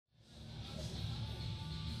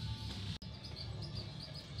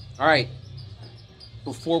All right,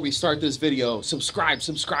 before we start this video, subscribe.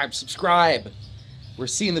 We're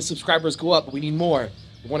seeing the subscribers go up, but we need more.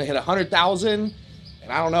 We want to hit 100,000,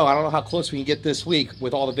 and I don't know how close we can get this week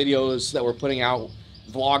with all the videos that we're putting out,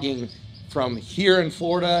 vlogging from here in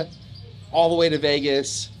Florida all the way to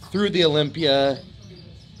Vegas, through the Olympia.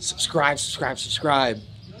 Subscribe.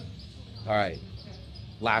 All right,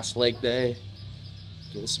 last leg day.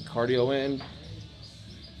 Get some cardio in.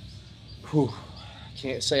 Whew.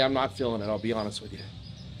 Can't say I'm not feeling it, I'll be honest with you.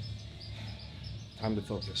 Time to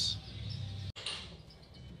focus.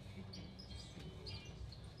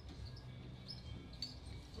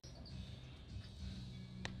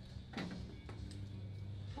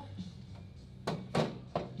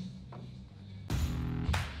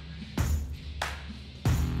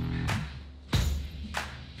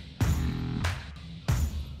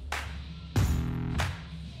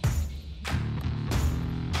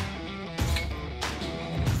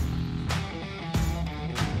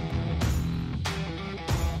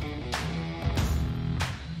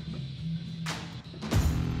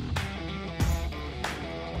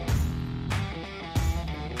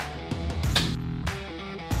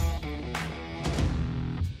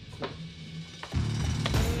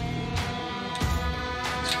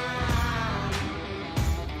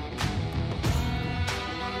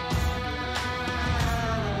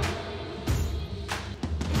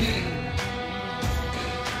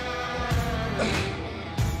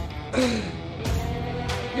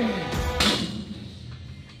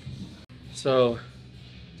 So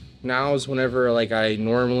now is whenever like I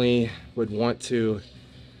normally would want to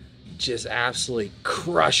just absolutely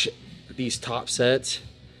crush these top sets,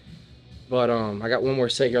 but I got one more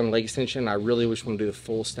set here on the leg extension. I really wish I want to do the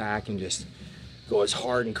full stack and just go as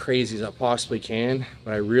hard and crazy as I possibly can,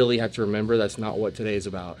 but I really have to remember that's not what today is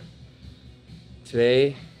about.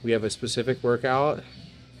 Today we have a specific workout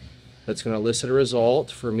that's going to elicit a result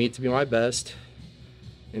for me to be my best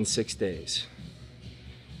in 6 days.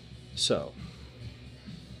 So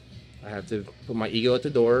I have to put my ego at the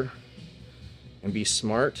door and be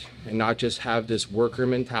smart and not just have this worker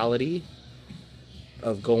mentality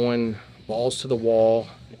of going balls to the wall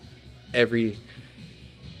every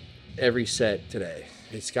set today.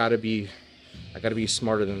 It's got to be, I got to be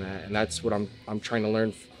smarter than that, and that's what I'm trying to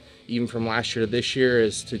learn even from last year to this year,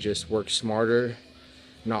 is to just work smarter,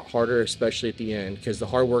 not harder, especially at the end, because the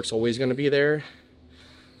hard work's always going to be there.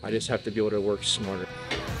 I just have to be able to work smarter.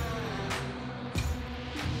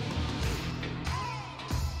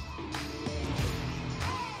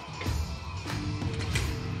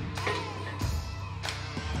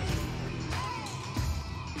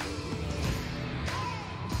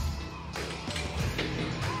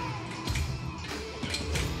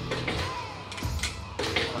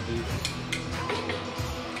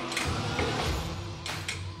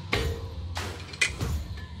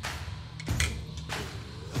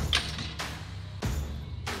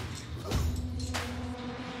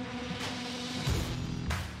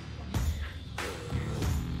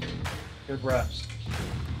 Good reps.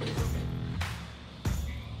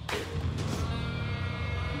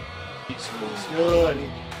 Good.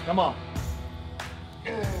 Come on.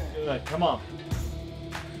 Good. Come on.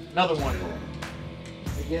 Another one.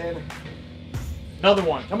 Again. Another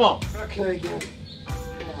one. Come on. Okay, again.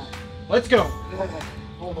 Let's go.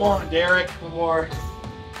 Come on, Derek. One more.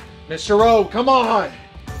 Mr. Rowe, come on.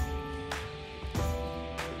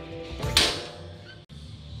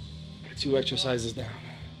 Got 2 exercises down.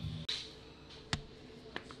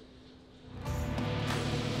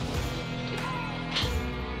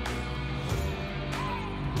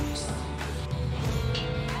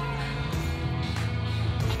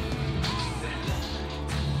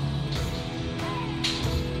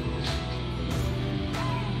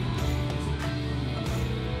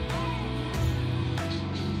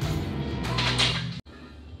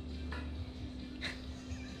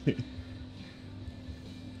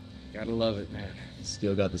 Gotta love it, man.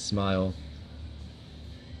 Still got the smile.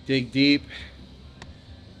 Dig deep.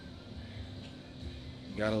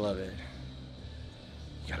 You gotta love it.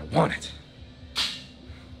 You gotta want it.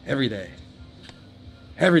 Every day.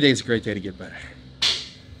 Every day is a great day to get better.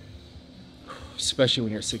 Especially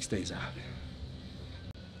when you're 6 days out.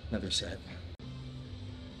 Another set.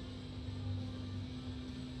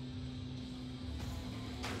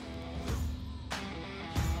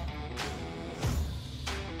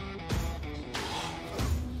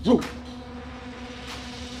 Woo.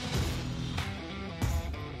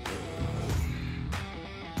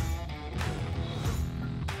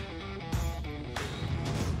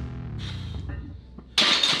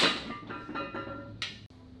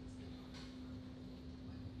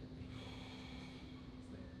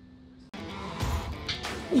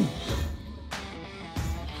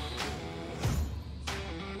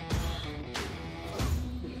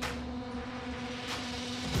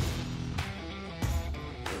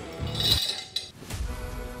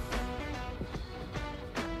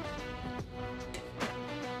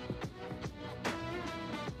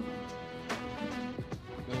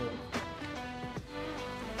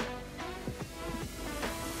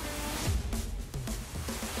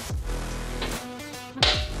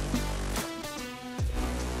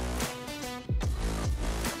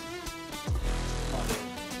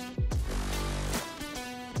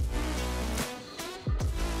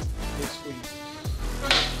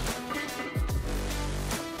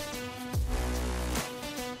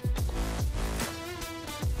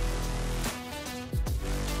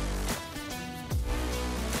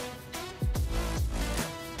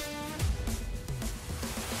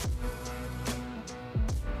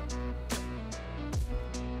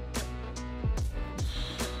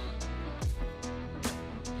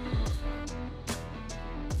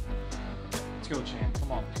 go, Chan.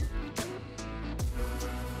 Come on.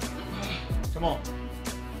 Come on.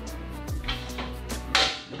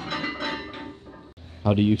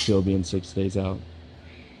 How do you feel being 6 days out?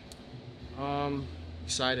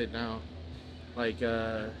 Excited now. Like,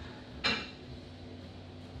 it's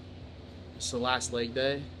the last leg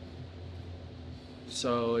day.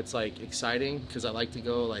 So it's like exciting because I like to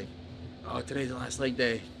go like, oh, today's the last leg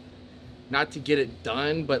day. Not to get it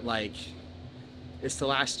done, but like, it's the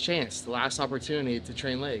last chance, the last opportunity to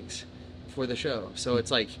train legs for the show. So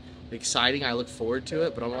it's like exciting. I look forward to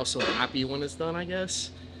it, but I'm also happy when it's done, I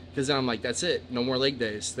guess. Because then I'm like, that's it. No more leg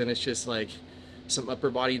days. Then it's just like some upper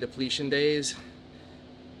body depletion days,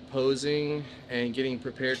 posing, and getting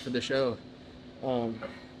prepared for the show.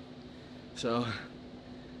 So,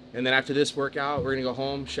 and then after this workout, we're gonna go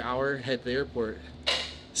home, shower, head to the airport.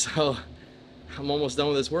 So I'm almost done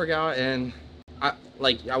with this workout, and I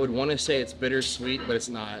would want to say it's bittersweet, but it's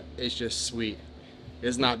not. It's just sweet.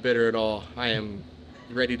 It's not bitter at all. I am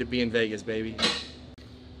ready to be in Vegas, baby.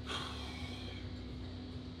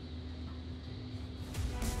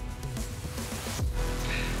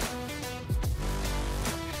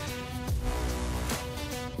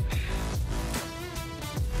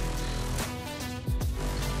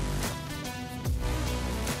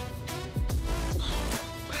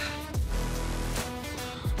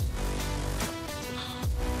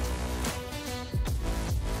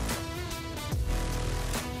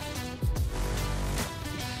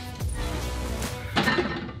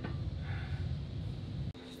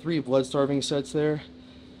 Three blood starving sets there.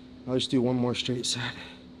 I'll just do one more straight set.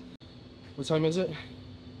 What time is it?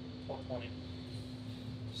 4:20.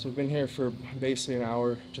 So we've been here for basically an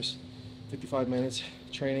hour, just 55 minutes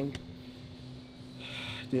training.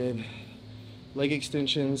 Did leg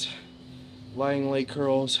extensions, lying leg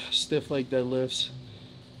curls, stiff leg deadlifts,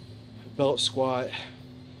 belt squat,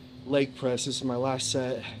 leg press. This is my last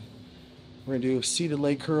set. We're gonna do seated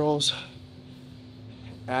leg curls,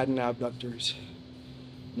 ab and abductors.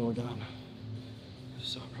 No, we're done.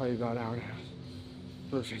 So probably about an hour and a half.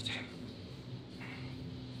 Perfect. Okay,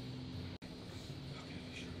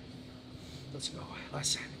 let's go.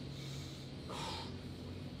 Last set.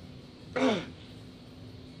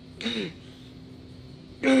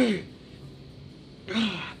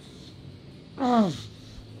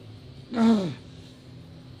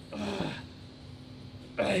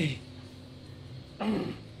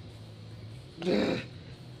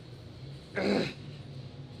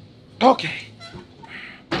 Okay.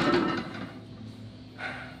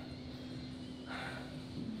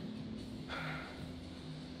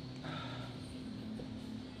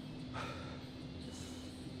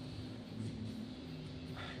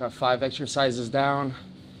 Got 5 exercises down.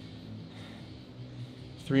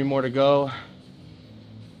 3 more to go.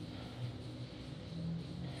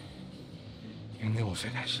 And then we'll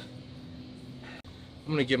finish.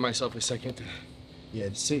 I'm gonna give myself a second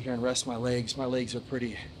to sit here and rest my legs. My legs are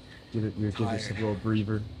pretty Give us a little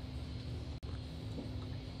breather.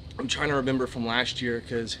 I'm trying to remember from last year,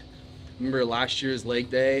 because remember last year's leg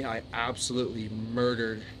day, I absolutely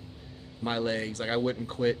murdered my legs. Like, I wouldn't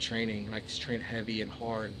quit training. I just train heavy and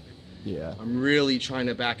hard. Yeah. I'm really trying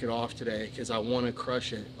to back it off today because I want to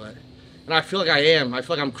crush it. And I feel like I am. I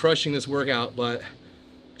feel like I'm crushing this workout, but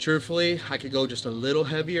truthfully, I could go just a little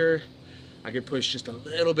heavier. I could push just a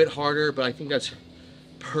little bit harder, but I think that's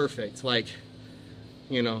perfect. Like,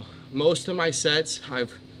 you know, most of my sets,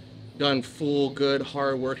 I've done full, good,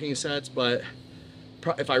 hard working sets, but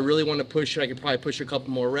if I really want to push it, I could probably push a couple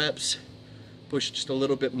more reps, push just a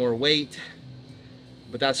little bit more weight.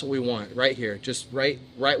 But that's what we want right here, just right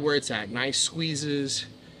where it's at. Nice squeezes,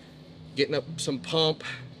 getting up some pump,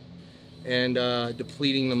 and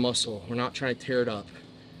depleting the muscle. We're not trying to tear it up,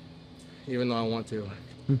 even though I want to.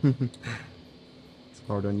 It's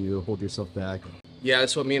hard on you to hold yourself back. Yeah,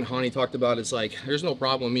 that's what me and Hani talked about. It's like, there's no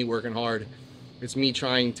problem with me working hard. It's me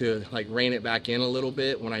trying to like rein it back in a little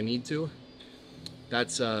bit when I need to.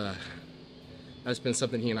 That's been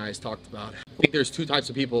something he and I has talked about. I think there's 2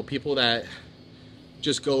 types of people. People that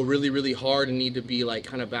just go really, really hard and need to be like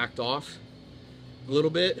kind of backed off a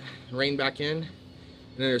little bit, rein back in. And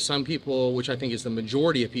then there's some people, which I think is the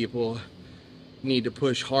majority of people, need to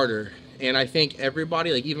push harder. And I think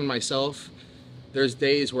everybody, like even myself, there's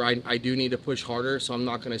days where I do need to push harder. So I'm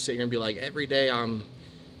not going to sit here and be like, every day I'm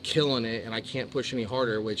killing it and I can't push any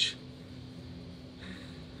harder, which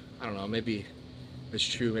I don't know, maybe it's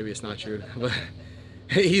true, maybe it's not true. But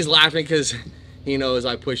he's laughing because he knows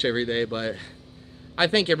I push every day. But I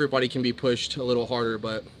think everybody can be pushed a little harder,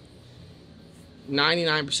 but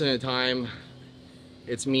 99% of the time,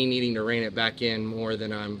 it's me needing to rein it back in more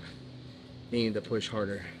than I'm needing to push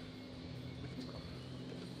harder.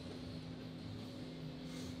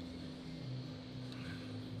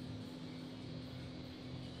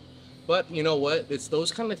 But you know what? It's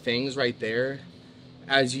those kind of things right there,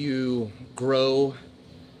 as you grow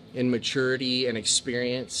in maturity and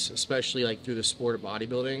experience, especially like through the sport of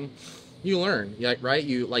bodybuilding, you learn, right?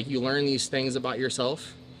 You learn these things about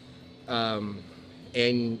yourself,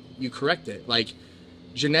 and you correct it. Like,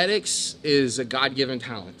 genetics is a God-given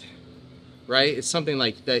talent, right? It's something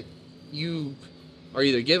like that you are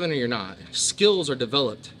either given or you're not. Skills are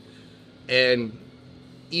developed, and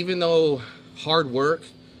even though hard work,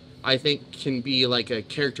 I think, can be like a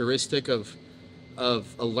characteristic of a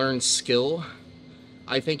learned skill,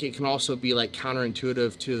 I think it can also be like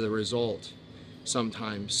counterintuitive to the result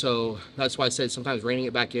sometimes. So that's why I said sometimes reining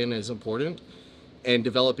it back in is important, and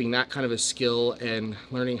developing that kind of a skill and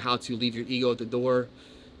learning how to leave your ego at the door,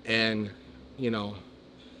 and, you know,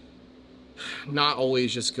 not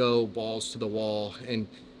always just go balls to the wall, and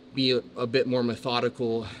be a bit more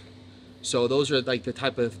methodical. So those are like the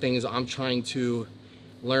type of things I'm trying to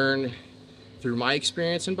learn through my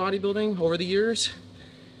experience in bodybuilding over the years,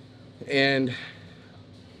 and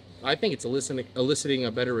I think it's eliciting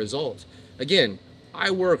a better result. Again,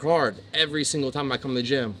 I work hard every single time I come to the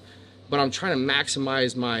gym, but I'm trying to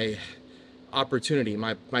maximize my opportunity,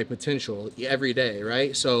 my potential every day,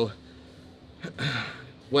 right? So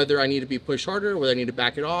whether I need to be pushed harder, whether I need to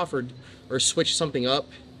back it off, or switch something up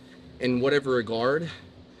in whatever regard,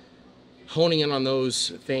 honing in on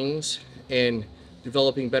those things and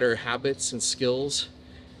developing better habits and skills,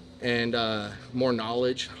 and more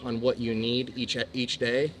knowledge on what you need each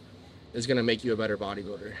day is going to make you a better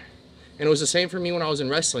bodybuilder. And it was the same for me when I was in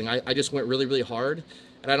wrestling. I just went really, really hard,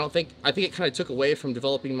 and I think it kind of took away from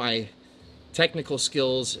developing my technical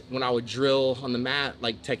skills when I would drill on the mat,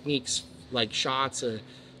 like techniques, like shots,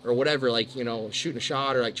 or whatever, like, you know, shooting a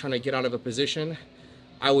shot, or like trying to get out of a position.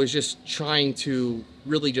 I was just trying to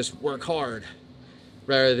really just work hard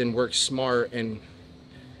rather than work smart and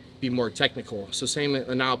be more technical. So same,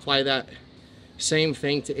 and now apply that same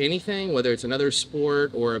thing to anything, whether it's another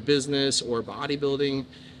sport or a business or bodybuilding.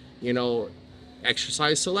 You know,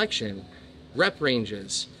 exercise selection, rep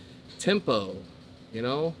ranges, tempo, you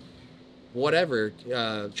know, whatever,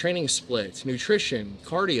 training splits, nutrition,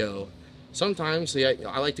 cardio. Sometimes I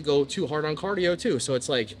like to go too hard on cardio too. So it's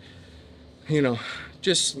like, you know,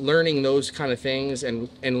 just learning those kind of things, and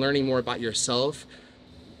learning more about yourself,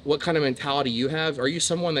 what kind of mentality you have. Are you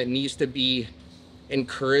someone that needs to be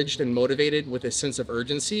encouraged and motivated with a sense of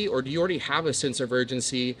urgency, or do you already have a sense of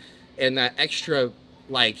urgency and that extra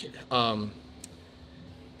like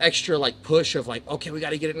push of like, okay, we got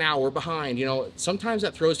to get it now, we're behind, you know? Sometimes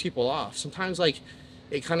that throws people off. Sometimes like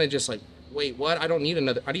it kind of just like, wait, what? I don't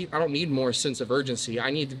need more sense of urgency. I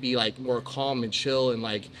need to be like more calm and chill and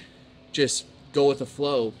like just go with the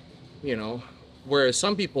flow, you know? Whereas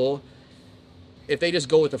some people, if they just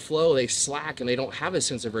go with the flow, they slack and they don't have a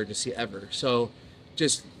sense of urgency ever. So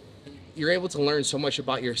just, you're able to learn so much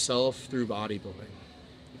about yourself through bodybuilding.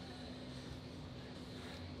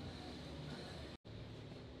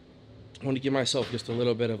 I want to give myself just a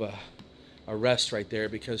little bit of a rest right there,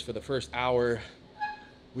 because for the first hour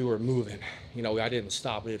we were moving. You know, I didn't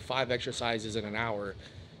stop. We did 5 exercises in an hour,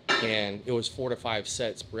 and it was 4 to 5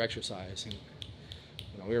 sets per exercise, and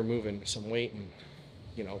you know, we were moving some weight, and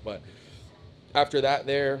you know, but after that,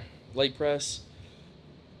 there, leg press,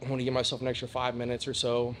 I want to give myself an extra 5 minutes or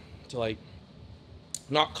so to like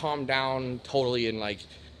not calm down totally and like,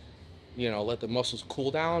 you know, let the muscles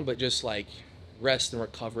cool down, but just like rest and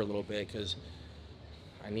recover a little bit, because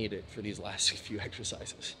I need it for these last few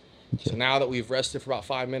exercises. So now that we've rested for about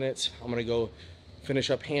 5 minutes, I'm gonna go finish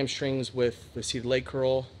up hamstrings with the seated leg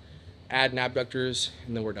curl, add abductors,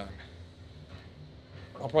 and then we're done.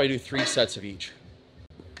 I'll probably do 3 sets of each.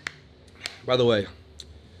 By the way,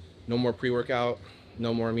 no more pre-workout,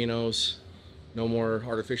 no more aminos, no more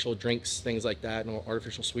artificial drinks, things like that, no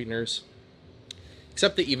artificial sweeteners.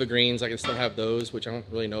 Except the Eva Greens, I can still have those, which I don't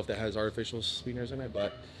really know if that has artificial sweeteners in it,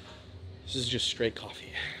 but this is just straight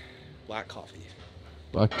coffee, black coffee.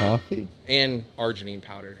 Black coffee? And arginine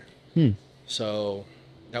powder. So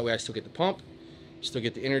that way I still get the pump, still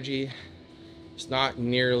get the energy. It's not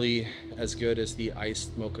nearly as good as the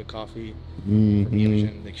iced mocha coffee from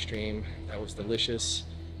Enogen Extreme. That was delicious.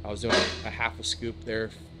 I was doing a half a scoop there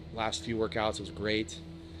last few workouts. It was great.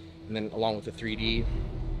 And then along with the 3D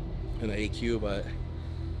and the AQ, but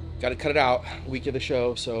got to cut it out week of the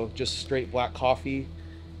show. So just straight black coffee,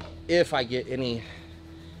 if I get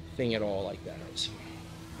anything at all like that. So.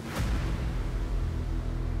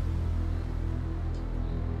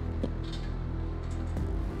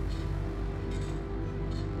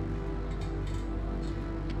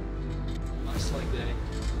 Last leg day.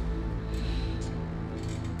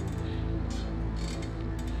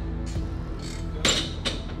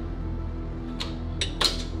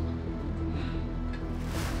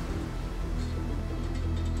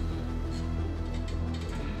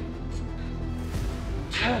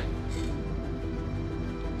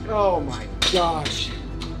 Oh my gosh.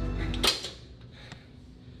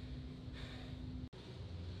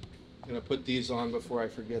 I'm gonna put these on before I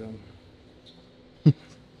forget them.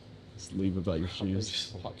 Just leave about your shoes.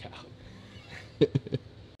 Just walk out.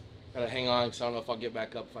 Gotta hang on because I don't know if I'll get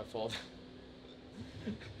back up if I fall.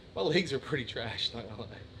 My legs are pretty trashed, not gonna lie.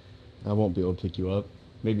 I won't be able to pick you up.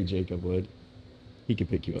 Maybe Jacob would. He could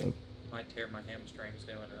pick you up. Might tear my hamstrings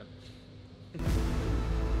doing it.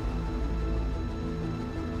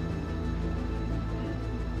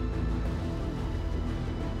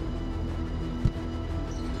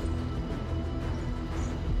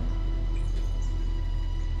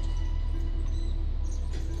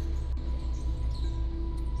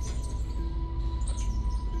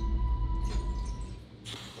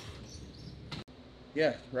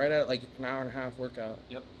 Yeah, right at like an hour and a half workout.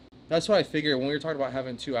 Yep. That's what I figured when we were talking about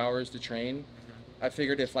having 2 hours to train. I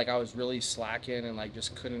figured if like I was really slacking and like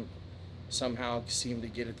just couldn't somehow seem to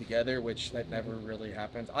get it together, which that never really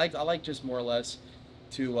happens. I like just more or less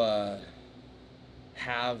to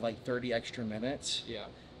have like 30 extra minutes. Yeah.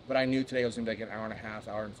 But I knew today was gonna be like an hour and a half,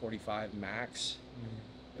 hour and 45 max.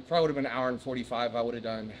 It probably would have been an hour and 45. I would have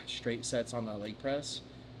done straight sets on the leg press,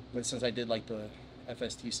 but since I did like the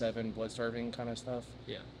FST7 blood starving kind of stuff,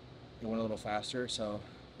 Yeah. it went a little faster. So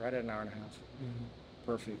right at an hour and a half.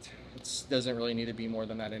 Perfect. It doesn't really need to be more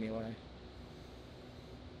than that anyway.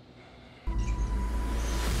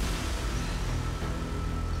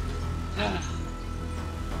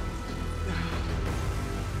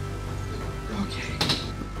 Okay.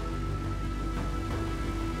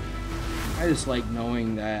 I just like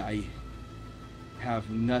knowing that I have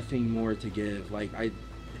nothing more to give. Like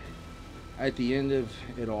at the end of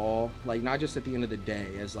it all, like not just at the end of the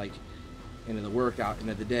day, as like end of the workout, end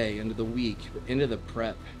of the day, end of the week, but end of the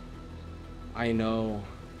prep, I know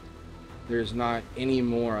there's not any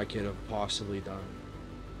more I could have possibly done.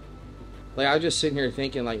 Like I was just sitting here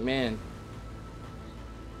thinking like, man,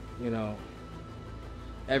 you know,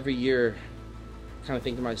 every year kind of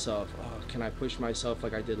think to myself, oh, can I push myself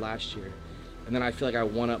like I did last year? And then I feel like I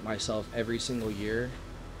one up myself every single year.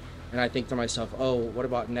 And I think to myself, oh, what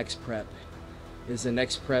about next prep? Is the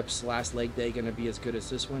next prep's last leg day going to be as good as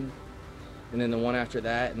this one? And then the one after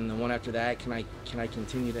that, and the one after that, can I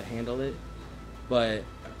continue to handle it? But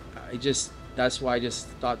that's why I just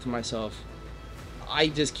thought to myself, I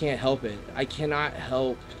just can't help it. I cannot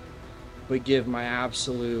help but give my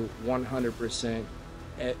absolute 100%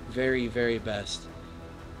 at very, very best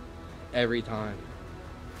every time.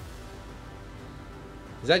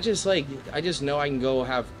 Is that just like, I just know I can go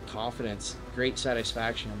have confidence, great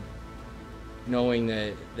satisfaction, knowing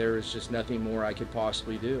that there was just nothing more I could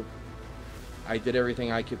possibly do. I did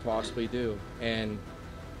everything I could possibly do, and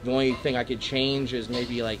the only thing I could change is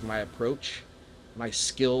maybe like my approach, my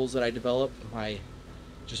skills that I developed, my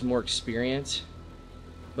just more experience.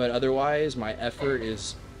 But otherwise, my effort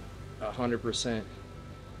is 100%.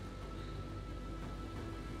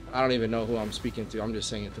 I don't even know who I'm speaking to. I'm just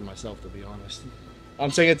saying it to myself, to be honest.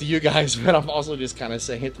 I'm saying it to you guys, but I'm also just kind of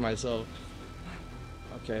saying it to myself.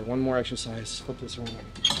 Okay, one more exercise. Flip this around.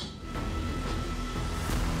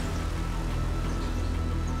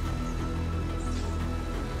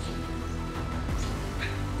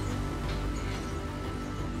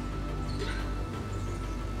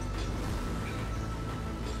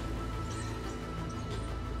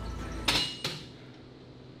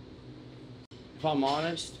 If I'm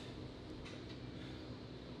honest,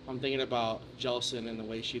 I'm thinking about Jelson and the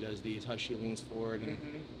way she does these, how she leans forward and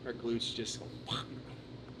her glutes just go.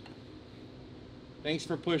 Thanks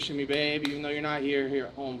for pushing me, babe, even though you're not here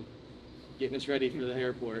at home, getting us ready for the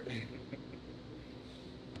airport. At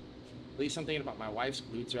least I'm thinking about my wife's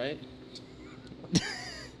glutes, right?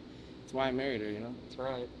 That's why I married her, you know? That's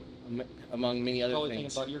right. Among many other Probably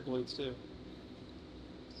things. thinking about your glutes too.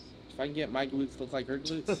 If I can get my glutes to look like her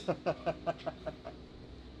glutes.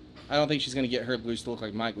 I don't think she's going to get her glutes to look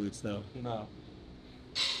like my glutes, though. No.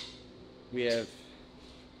 We have,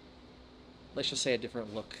 let's just say, a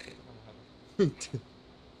different look.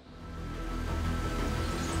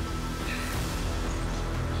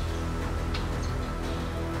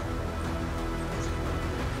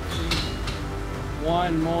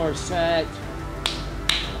 One more set.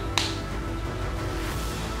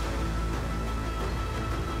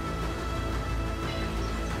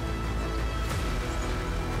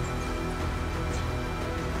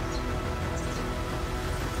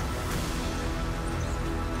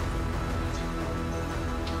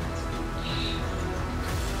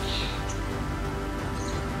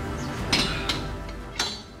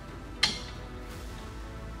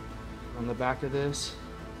 On the back of this,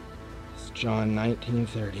 John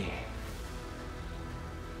 19:30.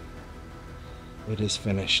 It is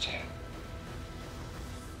finished.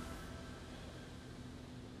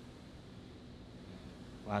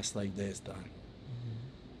 Last leg day is done.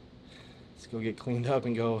 Let's go get cleaned up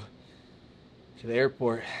and go to the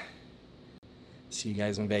airport. See you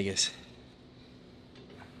guys in Vegas.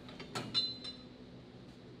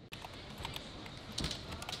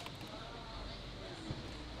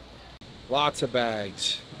 Lots of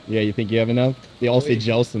bags. Yeah, you think you have enough? They all say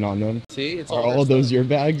Jelson on them. See, it's Are all those your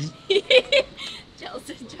bags?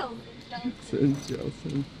 Jelson. It says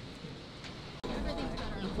Jelson. Everything's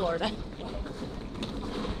better in Florida.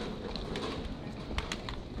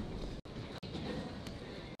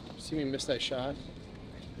 See me miss that shot?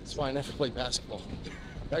 That's why I never played basketball.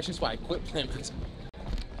 Actually, that's why I quit playing basketball.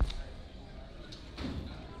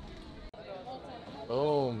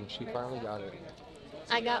 Boom, she finally got it.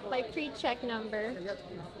 I got my pre-check number.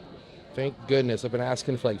 Thank goodness. I've been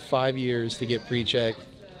asking for like 5 years to get pre-check.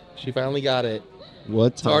 She finally got it. What?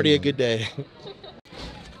 It's already a good day.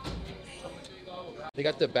 They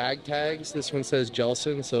got the bag tags. This one says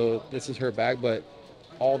Jelson, so this is her bag, but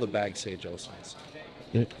all the bags say Jelson's.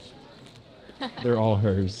 They're all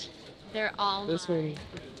hers. They're all This mine.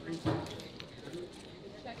 one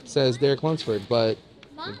says Derek Lunsford, but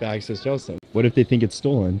The bag says Jelson. What if they think it's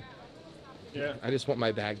stolen? yeah, I just want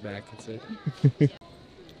my bag back. That's it.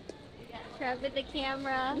 Trev with the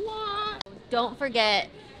camera. Don't forget,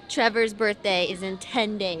 Trevor's birthday is in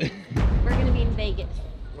 10 days. We're gonna be in Vegas.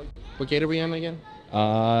 What gate are we on again?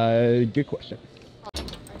 Good question.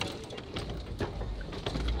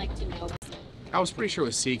 Like to know. I was pretty sure it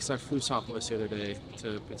was C because I flew Southwest the other day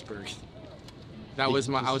to Pittsburgh. That was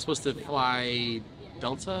I was supposed to fly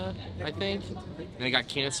Delta, I think, and it got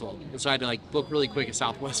canceled. And so I had to like book really quick a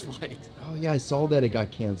Southwest flight. Oh yeah, I saw that it got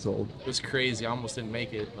canceled. It was crazy. I almost didn't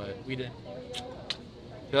make it, but we did.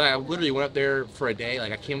 I literally went up there for a day.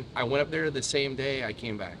 Like I went up there the same day I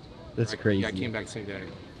came back. That's crazy. Yeah, I came back the same day.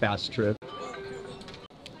 Fast trip.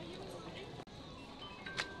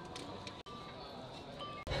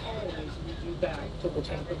 Always lead you back to the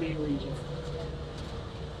Tampa Bay region.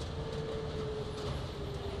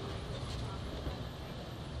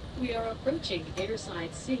 We are approaching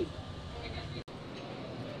Airside C.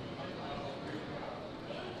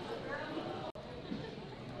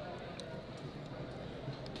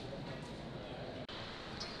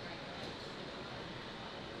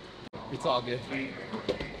 It's all good.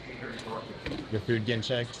 Your food getting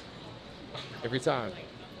checked? Every time.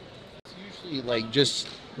 It's usually like just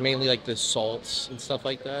mainly like the salts and stuff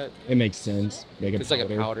like that. It makes sense. Make it It's like a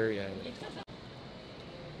powder, yeah.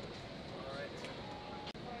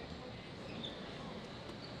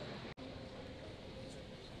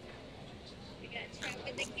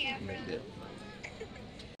 Made it.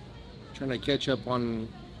 Trying to catch up on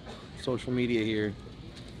social media here.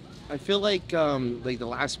 I feel like the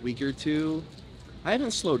last week or two, I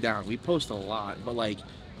haven't slowed down. We post a lot, but like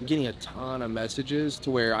I'm getting a ton of messages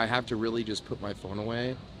to where I have to really just put my phone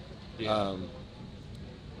away. I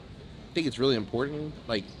think it's really important,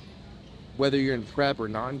 like whether you're in prep or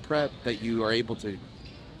non-prep, that you are able to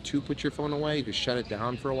put your phone away, to shut it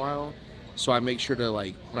down for a while. So I make sure to,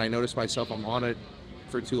 like, when I notice myself I'm on it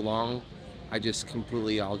for too long, I just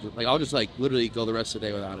completely, I'll just literally go the rest of the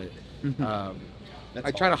day without it.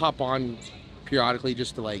 I try to hop on periodically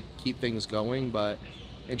just to like keep things going,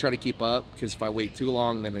 and try to keep up, because if I wait too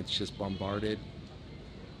long, then it's just bombarded.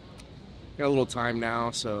 Got a little time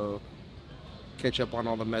now, so catch up on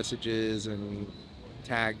all the messages and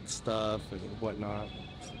tagged stuff and whatnot.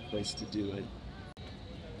 It's the place to do it.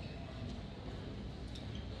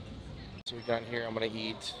 So we got here. I'm gonna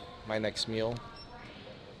eat my next meal,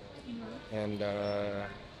 and try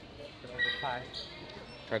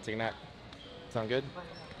to take a nap. Sound good?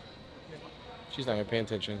 She's not even paying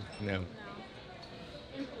attention. No.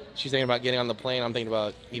 She's thinking about getting on the plane. I'm thinking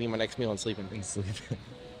about eating my next meal and sleeping.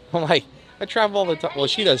 I'm like, I travel all the time. Well,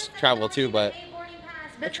 she does travel too, but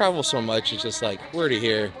I travel so much. It's just like, we're already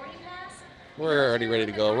here. We're already ready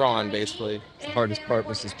to go. We're on, basically. The hardest part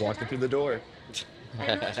was just walking through the door.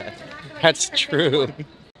 That's true.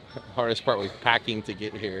 Hardest part was packing to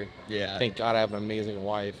get here. Yeah. Thank God I have an amazing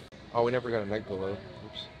wife. Oh, we never got a neck pillow.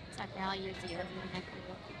 Oops. Exactly how you do.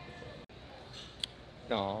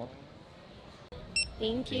 No.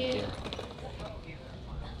 Thank you.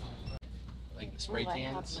 Like the spray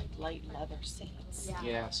cans. Like light leather seats.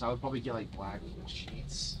 Yeah, so I would probably get like black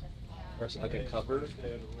sheets or like a cover.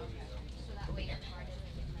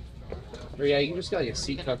 Or yeah, you can just get like a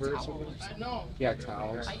seat cover or something. Yeah,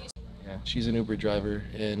 towels. Yeah, she's an Uber driver,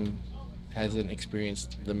 and hasn't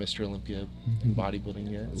experienced the Mr. Olympia in bodybuilding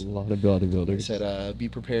A yet. lot of I bodybuilders. said, be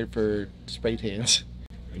prepared for spray tans.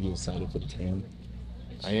 Are you excited for the tan?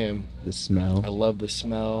 I am. The smell? I love the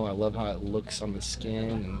smell. I love how it looks on the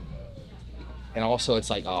skin. And also, it's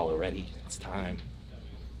like, oh, we're ready. It's time.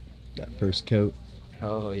 That first coat.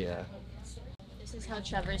 Oh, yeah. This is how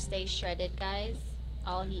Trevor stays shredded, guys.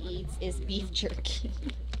 All he eats is beef jerky.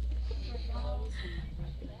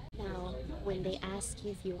 Now, when they ask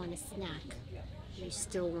you if you want a snack, you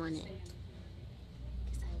still want it.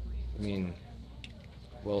 'Cause I want it. I mean,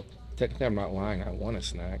 well, technically I'm not lying. I want a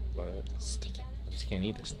snack, but I just can't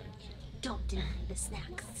eat the snack. Don't deny the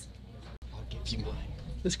snacks. I'll give you mine.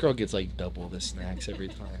 This girl gets like double the snacks every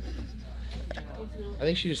time. I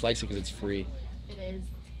think she just likes it because it's free. It is.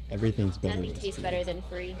 Everything's better. Nothing with tastes food. better than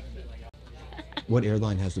free. What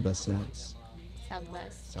airline has the best snacks?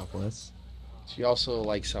 Southwest. Southwest? She also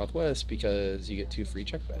likes Southwest because you get 2 free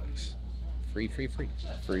check bags. Free, free, free.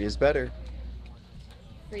 Free is better.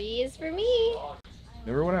 Free is for me.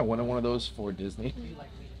 Remember when I wanted one of those for Disney?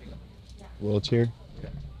 Wheelchair?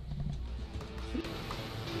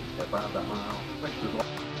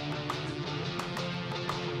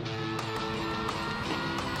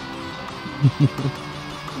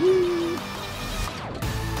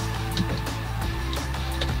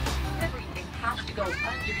 Everything has to go under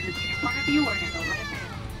the seat in front of you or to the left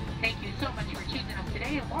hand. Thank you so much for choosing us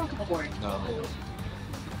today and welcome aboard. No.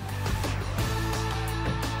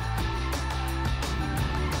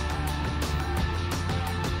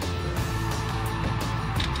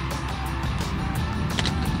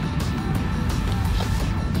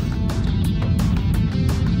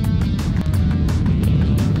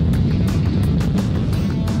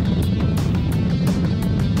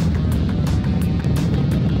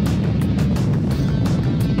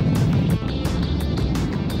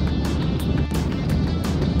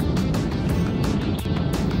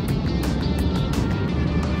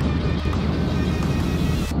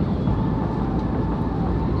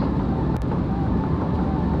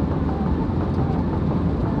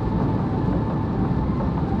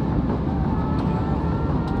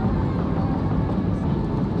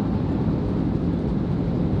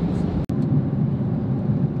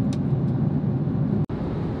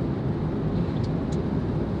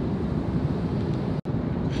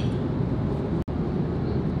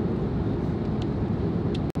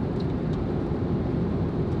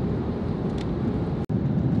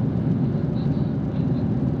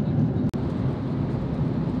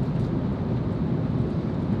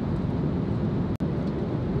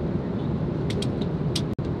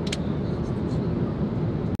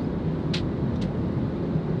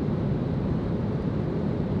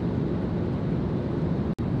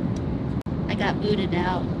 I got booted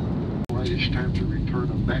out. Right, it's time to return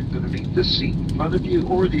them back underneath the seat in front of you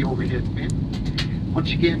or the overhead bin.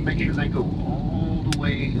 Once again, make sure they go all the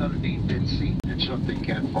way underneath that seat and something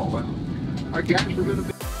can't fall out. All right, guys, we're going to be...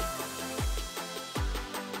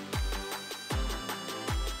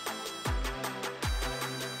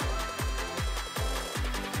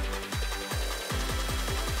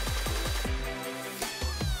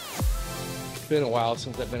 It's been a while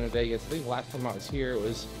since I've been in Vegas. I think last time I was here it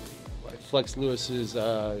was Flex Lewis's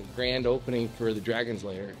grand opening for the Dragon's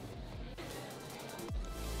Lair.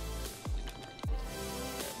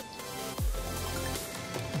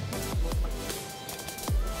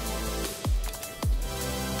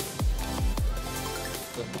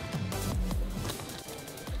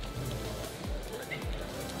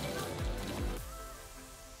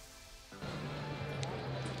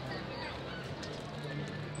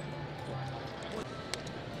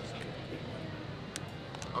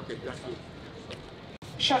 Okay, thank you.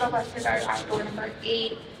 Shuttle bus to guard on door number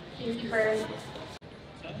 8. Thank you for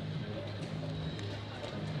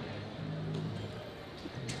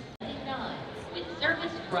With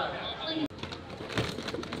service from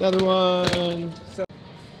Another one.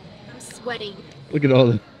 I'm sweating. Look at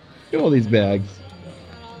all these bags.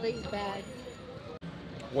 All these bags.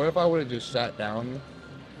 What if I would have just sat down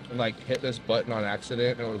and like hit this button on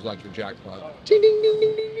accident and it was like the jackpot? Ding, ding, ding,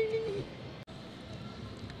 ding, ding, ding, ding.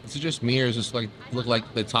 Is it just me or is this like look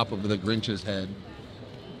like the top of the Grinch's head?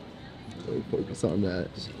 Oh, focus on that.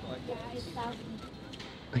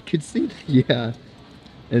 I could see that, yeah.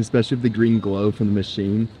 And especially with the green glow from the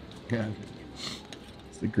machine. Yeah.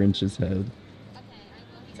 It's the Grinch's head.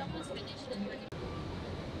 He's almost finished.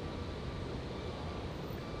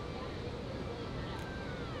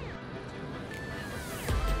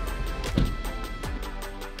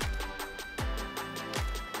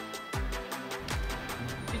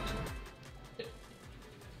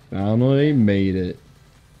 Finally made it.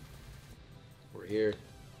 We're here.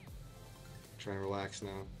 relax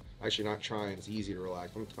now. Actually, not trying. It's easy to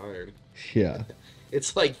relax. I'm tired. Yeah.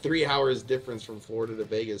 It's like 3 hours difference from Florida to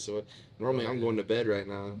Vegas. So normally I'm going to bed right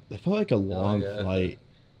now. That felt like a long yeah. flight.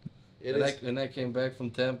 It When is. when I came back from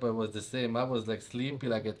Tampa, it was the same. I was like sleepy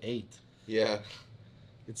like at 8. Yeah.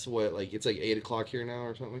 It's what, like, it's like 8 o'clock here now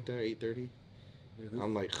or something like that, 8:30.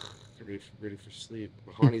 I'm like ready for sleep.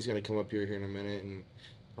 Hani's gonna come up here in a minute and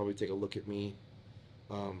probably take a look at me.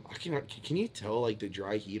 Can you tell like the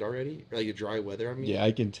dry heat already? Or, like the dry weather? I mean, Yeah,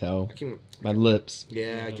 I can tell. I can. My lips.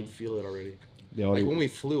 Yeah, I can feel it already. They Like already, when we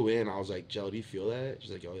flew in, I was like, "Jill, do you feel that?"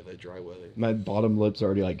 She's like, "Oh yeah, that dry weather." my bottom lips are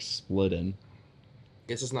already like splitting.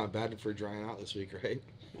 Guess it's not bad for drying out this week, right?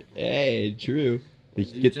 Hey, true.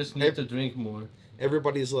 You just need to drink more.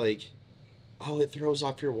 Everybody's like, "Oh, it throws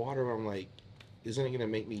off your water." I'm like, "Isn't it gonna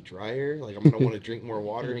make me drier? Like I'm gonna want to drink more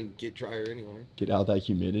water and get drier anyway." Get out that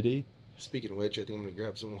humidity. Speaking of which, I think I'm gonna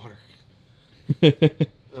grab some water. Yeah.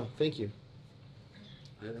 Oh, thank you.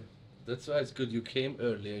 Yeah. That's why it's good you came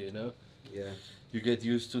earlier, you know? Yeah. You get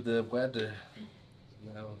used to the weather.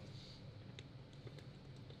 Now.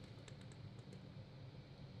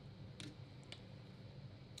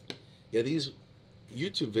 Yeah, these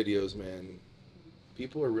YouTube videos, man,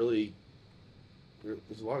 people are really.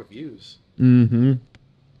 There's a lot of views. Mm-hmm.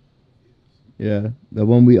 Yeah, the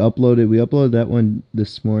one we uploaded that one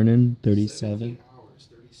this morning, 37. 17 hours,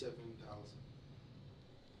 37,000.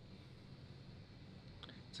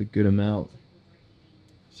 It's a good amount.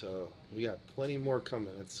 So we got plenty more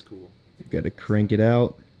coming. That's cool. Got to crank it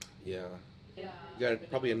out. Yeah. We got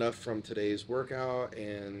probably enough from today's workout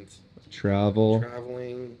and Travel.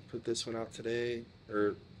 traveling. Put this one out today,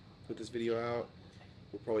 or put this video out.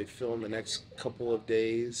 We'll probably film the next couple of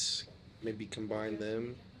days. Maybe combine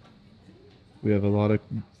them. We have a lot of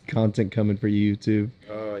content coming for YouTube.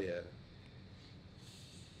 Oh yeah.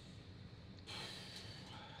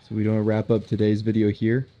 So we don't wrap up today's video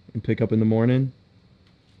here and pick up in the morning.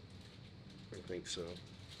 I think so.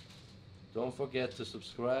 Don't forget to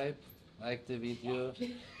subscribe, like the video,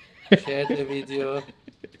 share the video,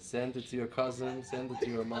 send it to your cousin, send it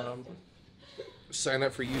to your mom. Sign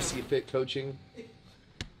up for UC Fit coaching.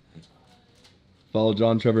 Follow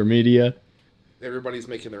John Trevor Media. Everybody's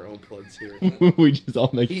making their own plugs here. We just all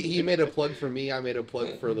make. He made a plug for me. I made a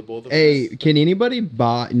plug for the both of Hey, us. can anybody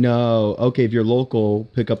buy? No. Okay, if you're local,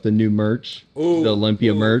 pick up the new merch. Ooh, The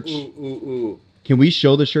Olympia merch. Ooh. Can we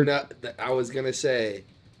show the shirt? No, I was gonna say,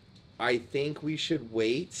 I think we should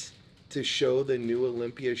wait to show the new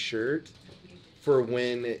Olympia shirt for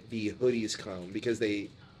when the hoodies come because they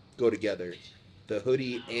go together, the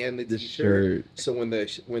hoodie and the t-shirt. shirt. So when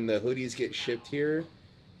the hoodies get shipped here,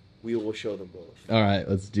 we will show them both. All right,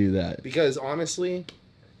 let's do that. Because honestly,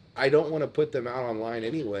 I don't want to put them out online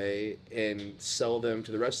anyway and sell them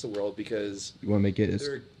to the rest of the world because You want to make it?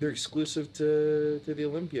 they're exclusive to the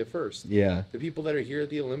Olympia first. Yeah. The people that are here at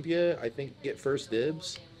the Olympia, I think, get first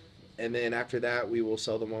dibs, and then after that, we will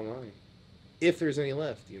sell them online, if there's any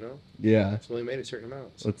left. You know, Yeah. so we made a certain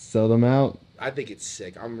amount. So Let's sell them out. I think it's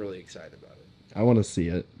sick. I'm really excited about it. I want to see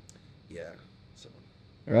it. Yeah. So,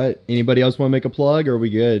 All right. Anybody else want to make a plug, or are we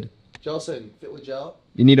good? Jelson, Fit with Gel,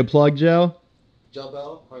 You need a plug, Joe? Gel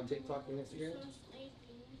Bell on TikTok and Instagram.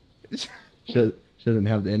 She doesn't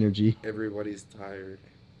have the energy. Everybody's tired.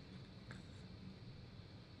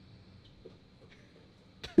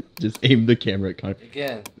 Just aim the camera at Connor.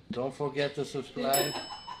 Again, don't forget to subscribe,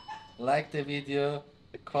 like the video,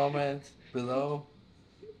 comment below.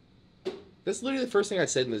 That's literally the first thing I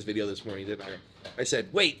said in this video this morning, didn't I? I said,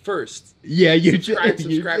 wait, first. Yeah, you Subscribe, did.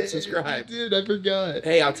 subscribe, subscribe. Dude, I forgot.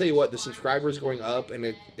 Hey, I'll tell you what, the subscribers going up,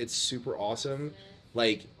 and it's super awesome.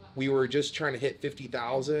 Like, we were just trying to hit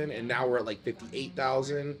 50,000, and now we're at like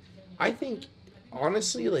 58,000. I think,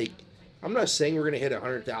 honestly, like, I'm not saying we're going to hit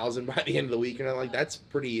 100,000 by the end of the week, and like, that's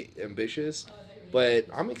pretty ambitious. But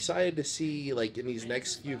I'm excited to see, like, in these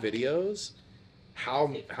next few videos, how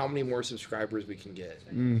many more subscribers we can get.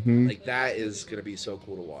 Mm-hmm. Like, that is going to be so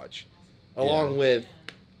cool to watch. Along with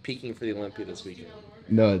peaking for the Olympia this weekend.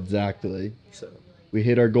 No, exactly. So We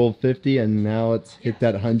hit our goal of 50, and now let's hit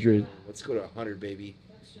that 100. let's go to 100, baby.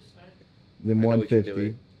 Then I know we can do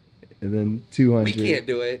 150. And then 200. We can't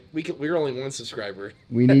do it. We're only one subscriber.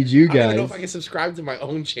 We need you I don't even know guys. if I can subscribe to my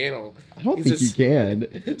own channel. I don't It's think just- you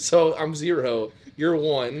can. So I'm 0. You're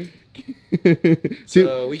 1. Dude,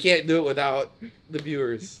 So we can't do it without the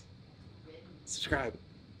viewers. Subscribe.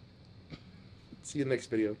 See you in the next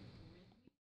video.